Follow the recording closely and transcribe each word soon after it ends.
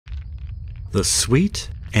The sweet,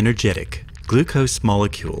 energetic glucose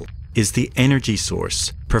molecule is the energy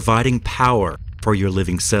source providing power for your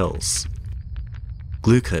living cells.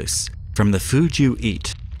 Glucose from the food you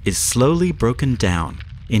eat is slowly broken down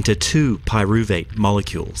into two pyruvate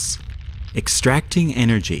molecules, extracting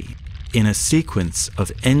energy in a sequence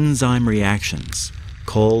of enzyme reactions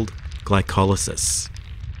called glycolysis.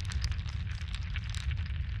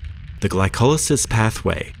 The glycolysis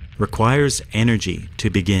pathway requires energy to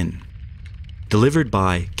begin, delivered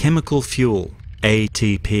by chemical fuel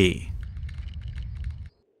ATP.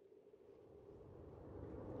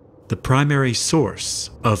 The primary source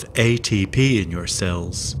of ATP in your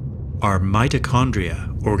cells are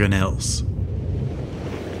mitochondria organelles.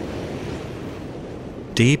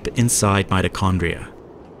 Deep inside mitochondria,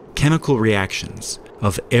 chemical reactions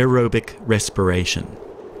of aerobic respiration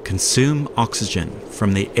consume oxygen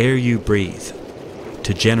from the air you breathe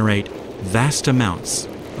to generate vast amounts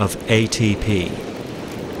of ATP.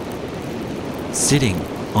 Sitting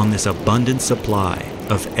on this abundant supply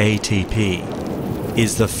of ATP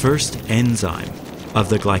is the first enzyme of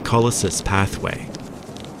the glycolysis pathway.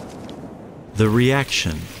 The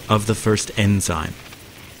reaction of the first enzyme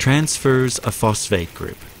transfers a phosphate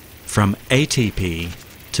group from ATP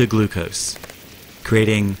to glucose,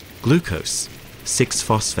 creating glucose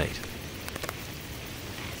 6-phosphate.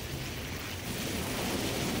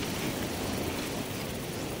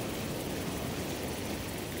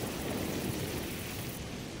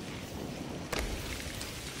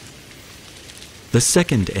 The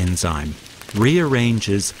second enzyme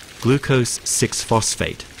rearranges glucose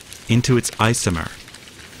 6-phosphate into its isomer,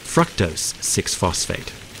 fructose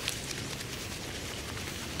 6-phosphate.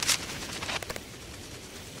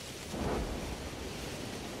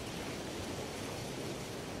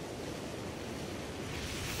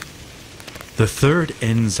 The third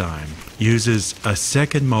enzyme uses a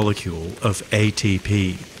second molecule of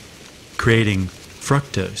ATP, creating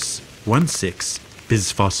fructose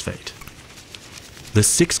 1,6-bisphosphate. The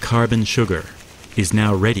 6-carbon sugar is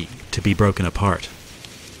now ready to be broken apart.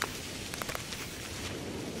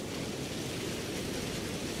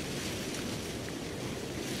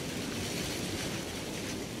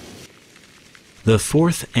 The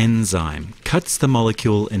fourth enzyme cuts the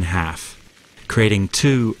molecule in half, creating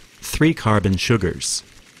two 3-carbon sugars,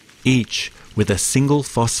 each with a single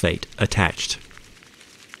phosphate attached.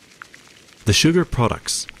 The sugar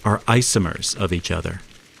products are isomers of each other,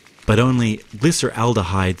 but only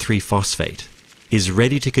glyceraldehyde 3-phosphate is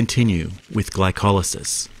ready to continue with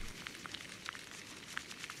glycolysis.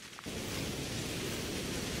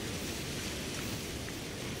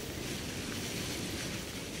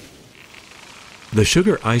 The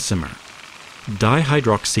sugar isomer,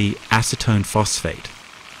 dihydroxyacetone phosphate,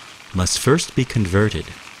 must first be converted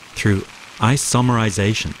through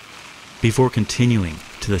isomerization before continuing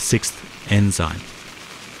to the 6th enzyme.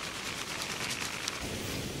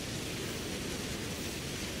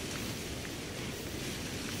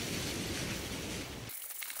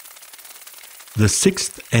 The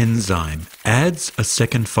 6th enzyme adds a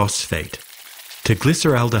second phosphate to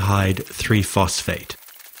glyceraldehyde 3-phosphate,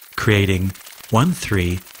 creating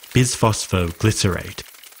 1,3-bisphosphoglycerate,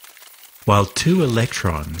 while 2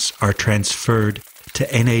 electrons are transferred to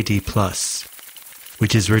NAD+,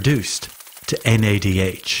 which is reduced to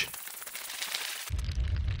NADH.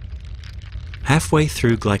 Halfway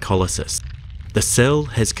through glycolysis, the cell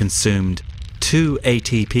has consumed 2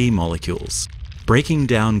 ATP molecules, breaking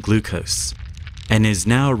down glucose, and is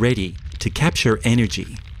now ready to capture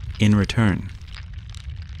energy in return.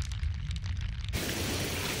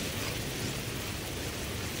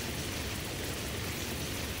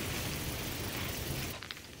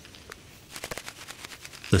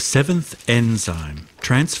 The 7th enzyme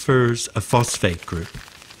transfers a phosphate group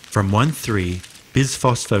from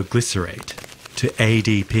 1,3-bisphosphoglycerate to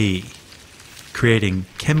ADP, creating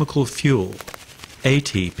chemical fuel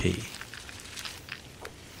ATP.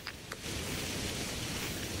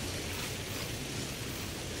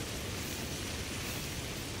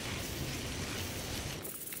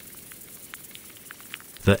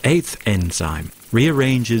 The 8th enzyme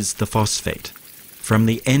rearranges the phosphate from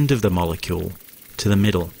the end of the molecule to the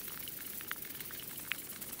middle.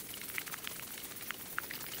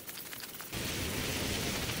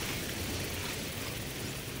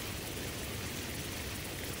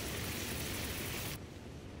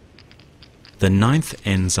 The 9th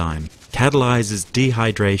enzyme catalyzes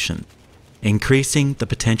dehydration, increasing the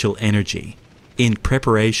potential energy in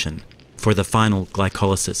preparation for the final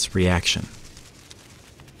glycolysis reaction.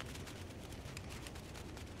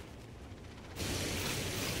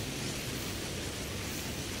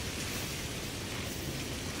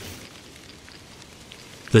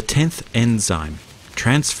 The 10th enzyme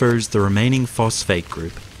transfers the remaining phosphate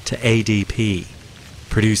group to ADP,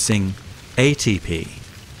 producing ATP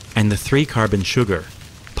and the 3-carbon sugar,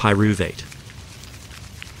 pyruvate.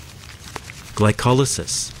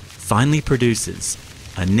 Glycolysis finally produces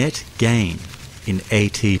a net gain in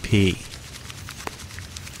ATP.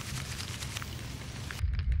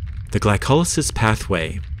 The glycolysis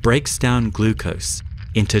pathway breaks down glucose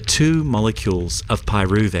into 2 molecules of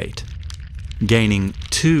pyruvate, gaining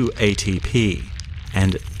 2 ATP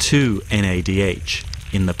and 2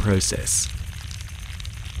 NADH in the process.